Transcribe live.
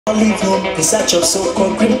leave home in search of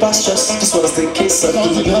so-called green pastures. This was the case of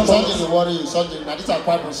something to worry you, something. Now this is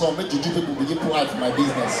quite so make juju people begin to out for my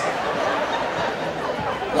business.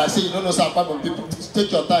 Like say you don't know some problem people.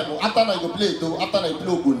 Take your time. After now you go play though. After now you play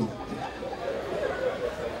ogoni.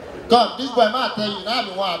 Come, this boy man tell you now.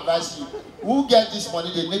 I want to advise you. Who get this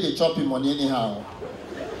money? They need to chop him money anyhow.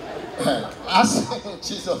 As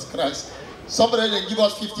Jesus Christ, somebody they give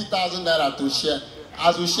us 50,000 naira to share.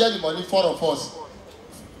 As we share the money, 4 of us,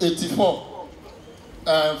 84,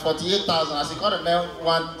 48,000. As he got a man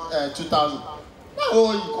 2,000. Now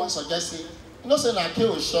oh, you can suggest it. You know, say like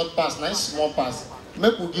a short pass, nice small pass.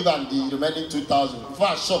 Make we give him the remaining 2,000 before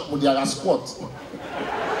I shop Mudiaga squat.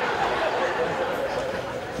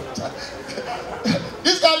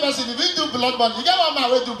 This guy person, if he do blood money, you get one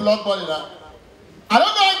man way do blood money now. I don't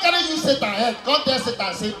know how can you Satan head. God tell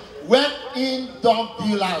Satan say, when in don't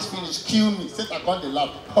build house finish, kill me. Satan come the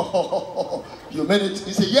laugh. You made it.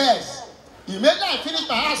 He said, yes. You made that I finish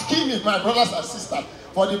my house, kill me, my brothers and sisters.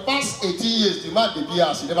 For the past 18 years, the man the build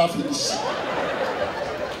house, he never finished.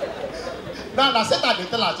 Now Satan they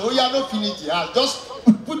tell us, oh yeah, no finish the house. Just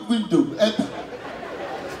put window. Hey.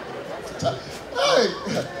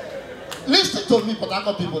 Listen to me,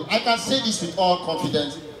 Potako people. I can say this with all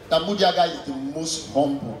confidence that Mudiaga is the most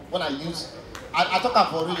humble. When I talk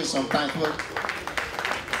about really sometimes. Well,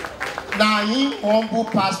 now him humble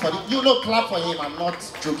pass for it. You know, clap for him. I'm not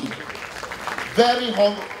joking. Very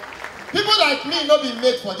humble. People like me not be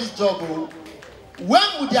made for this job. Oh. When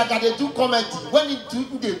Mudiaga they do comedy, when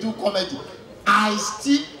they do comedy,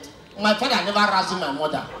 my father never razzled my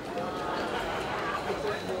mother.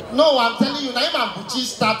 No, I'm telling you, Naim and Buchi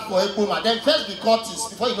start for Eboma. Then first be Curtis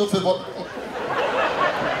before you know favor.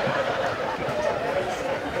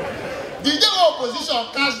 The day opposition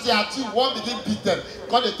catch their two, one begin beat them.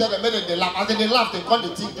 Come they tell them, then they laugh. As they laugh, they come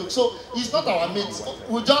they think joke. So it's not our mates.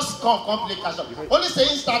 We just come play catch up. Only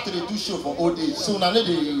saying start to do show for old age. So now they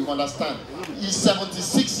understand. He's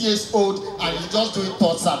 76 years old and he's just doing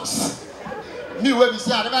third service. Me when we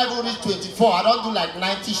say I never even reach 24, I don't do like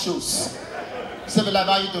 90 shows. Say,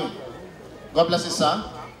 how you doing? God bless you, sir.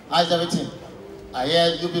 How's everything? I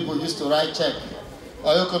hear you people used to write check.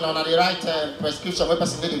 Or you can only write prescription where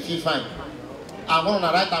person didn't feel fine. I'm going to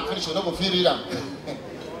write and finish, you don't go feel read them.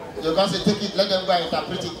 You can say, take it, let them go and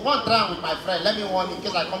interpret it. One time with my friend, let me warn you in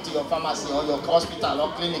case I come to your pharmacy or your hospital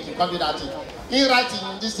or clinic, you can't do that. In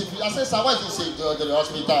writing this, I said, sir, what is it? Say, the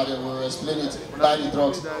hospital, they will explain it, buy the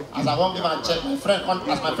drugs. As I won't give and check, my friend,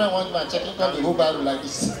 as my friend won't give and check, he come the whole Bible like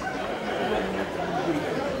this.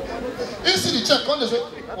 You see the check, come they say,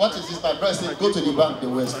 what is this? My brother said, go to the bank, they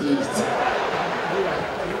will explain it.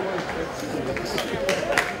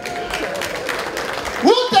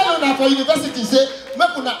 Who tell you that for university say,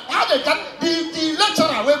 how they can the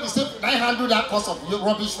lecturer where we say I handle that course of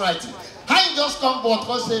rubbish writing. How you just come board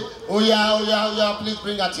and say, oh yeah, please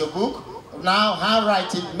bring out your book. Now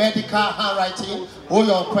handwriting, medical handwriting, all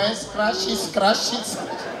your pens, scratches.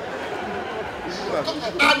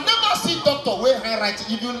 I never see doctor where handwriting.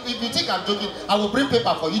 If you think I'm joking, I will bring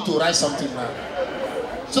paper for you to write something now.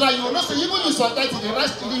 So that you will not say, even you sometimes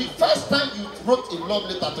the first time you wrote a love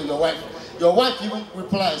letter to your wife even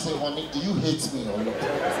replied and say, honey, do you hate me or not?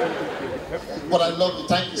 But I love you.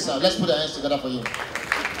 Thank you, sir. Let's put our hands together for you.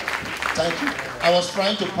 Thank you. I was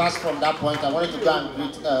trying to pass from that point. I wanted to go and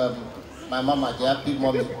greet my mama, the big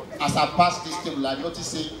mommy. As I passed this table, I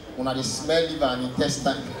noticed it when they smell liver and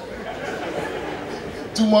intestine.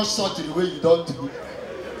 Too much surgery the way you don't do.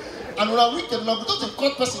 And when I wicked now, because the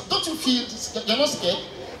court person, don't you feel you're not scared?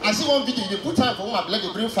 I see one video, they put time for my blood,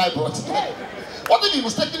 they bring fibroids. What if you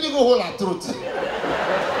mistakenly go hold her throat?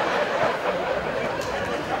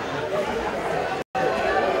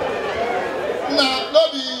 Nah,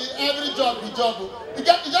 no be every job. It's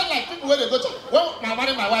just like people where they go to, well, I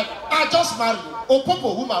marry my wife, I just marry you. Oh,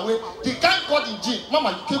 Popo, who my way, they can't go in gym. Mama,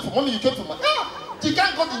 you came from my. They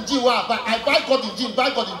can't go in gym, well, but I buy God in gym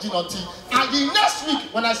until. And the next week,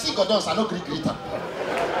 when I see God dance, I don't greet her.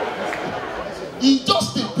 He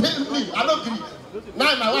just paid me, I don't agree.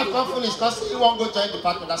 Now my wife come finish because he won't go join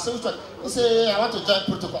department. I say, which one? He say, I want to join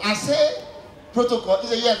protocol. I say, protocol? He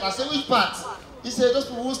say, yes. I say, which part? He said, those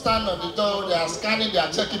people who stand on the door, they are scanning, they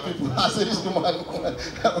are checking people. I said, this woman,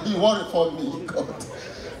 you worry for me, God.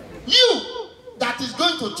 You that is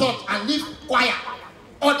going to church and leave choir,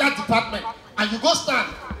 other department, and you go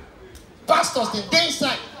stand, pastors, they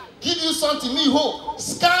inside, give you something, me ho,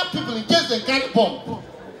 scan people in case they carry bomb.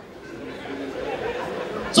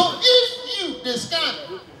 So if you, they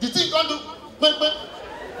scan, the thing can't do,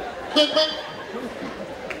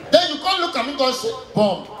 then you can't look at me and say,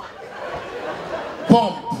 bomb.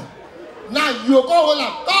 Now you go hold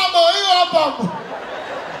him. Come on, you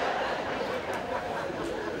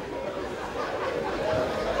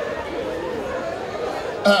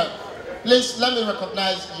up. Please let me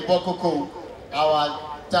recognize Ibokoko,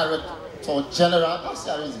 our Director General. That's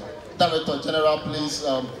the reason. Director General, please,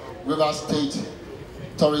 River State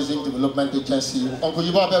Tourism Development Agency. Uncle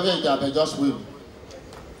Yibo, just wait.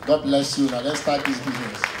 God bless you. Now let's start this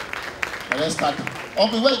business. Now let's start.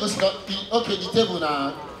 Uncle, where you go? Okay, the table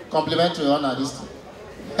now complimentary on this thing.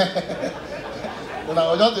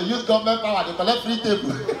 Now we just use government power to collect free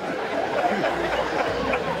table.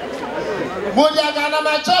 Mudiaga,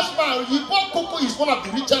 my church man, Ibokoko is one of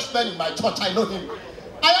the richest men in my church. I know him.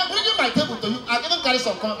 I am bringing my table to you. I even carry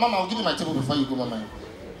some. Mama, I'll give you my table before you go, Mama.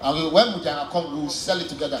 When Mudiaga comes, we'll sell it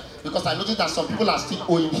together because I noticed that some people are still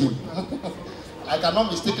owing him. I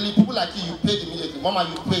cannot mistakenly. People like you paid immediately. Mama,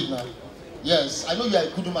 you paid now. Yes, I know you are a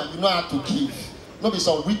good man. You know how to give. Not be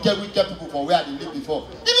some wicked people from where they lived before.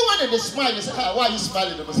 Even when they smile, they say, "Why are you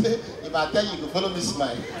smiling?" They will say, "If I tell you, you follow me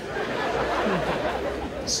smile."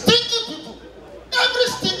 Stingy people. Every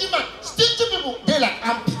stingy man, stingy people, they like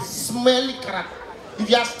armpits, smelly crap. If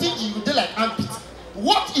you are stingy, you they like armpits.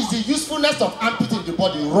 What is the usefulness of armpit in the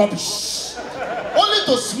body? Rubbish. Only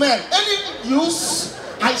to smell. Any use,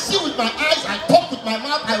 I see with my eyes, I talk with my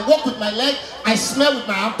mouth, I walk with my leg, I smell with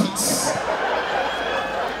my armpits.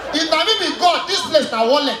 If I mean be God, this place now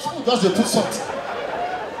wallet, just they put something.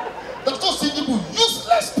 That's so stingy people,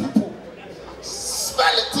 useless people.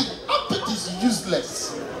 Smelly, armpit is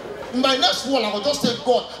useless. In my next wall, I will just say,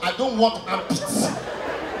 God, I don't want armpits.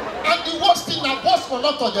 And the worst thing, I boss for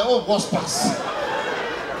not on their own boss pass.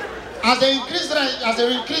 As they increase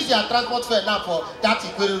their transport fare now for that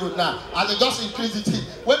Ikwere road now, as they just increase it,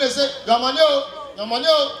 when they say, your money,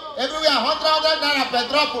 everywhere, 100 naira per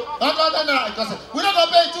drop, 100 naira, because we don't go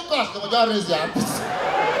pay 2 costs, they will just raise their armpits.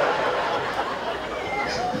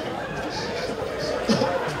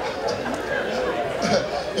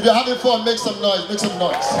 If you're having fun, make some noise, make some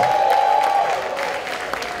noise.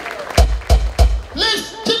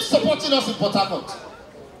 Please keep supporting us in Port Harcourt.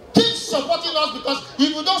 Keep supporting us because if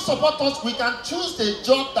you don't support us, we can choose the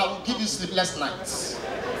job that will give you sleepless nights.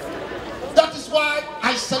 That is why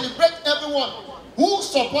I celebrate everyone who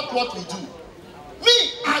support what we do.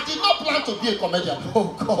 Me, I did not plan to be a comedian.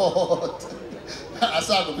 Oh God. I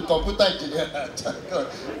said I would be a computer engineer.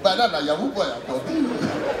 But now you're boy.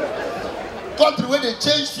 Country where they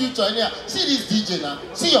change future in here. See this DJ now.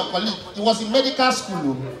 See your colleague. He was in medical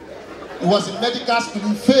school. He was in medical school.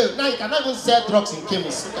 He failed. Now he cannot even sell drugs in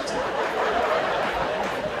chemist.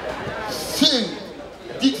 Fail.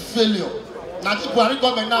 Big failure. Now the Buhari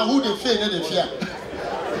government now who they fail, they fear.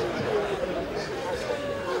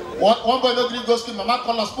 One boy no green go school. Mama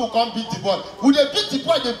call us school come beat the boy. Who they beat the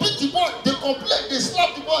boy? They beat the boy. They complain. They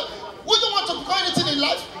slap the boy. We don't want to become anything in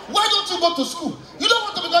life. Why don't you go to school? You don't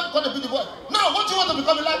want to become a beauty boy. Now, what do you want to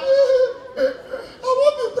become in life? I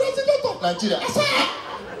want to be president of Nigeria. I said,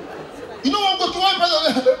 you know what I'm going to be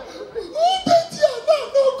president? Who bet you now?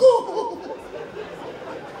 No go.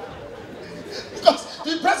 Because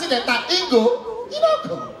the president now, Ingo, you don't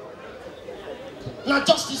go. Now,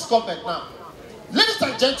 just this comment now. Ladies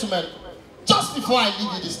and gentlemen, just before I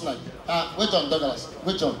leave you this night, wait on Douglas,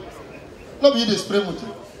 wait on. No, be the spray with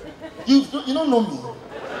you. You don't know me.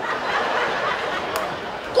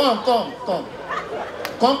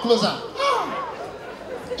 Come closer.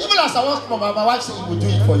 Even as I was from my wife said he would do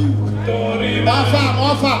it for you.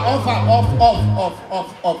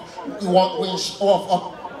 Off. You want winch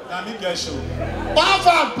off.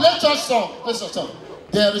 Play church song.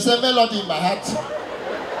 There is a melody in my heart.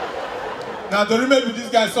 Now don't remember this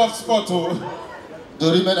guy's soft spot. Oh.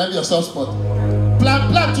 Don't remember your soft spot.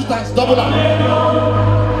 Plan 2 times, double up.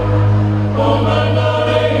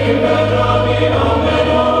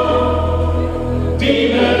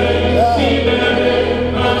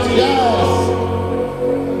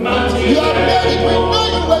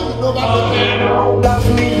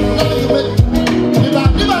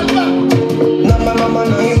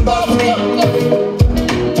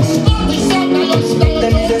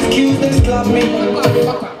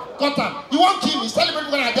 You won't kill me. Celebrate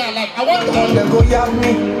when I die alive. I want to go yab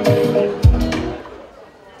me.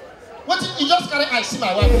 What if you just carry I see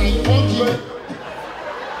my wife and you won't kill me?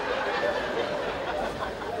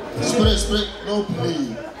 Spray, no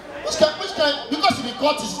play. Which kind? Because if you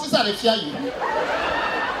cut it, this are they fear you.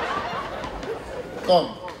 Come.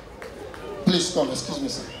 Please come, excuse me,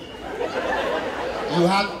 sir. You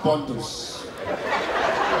had bundles.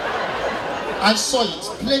 I saw it,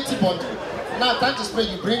 plenty bundles. Now, time to spray,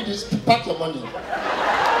 you bring this, pack your money.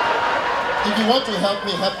 If you want to help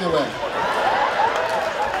me well.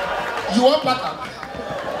 You want pack am?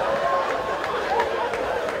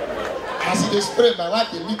 As he dey spray, my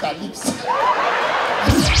wife dey lick her lips.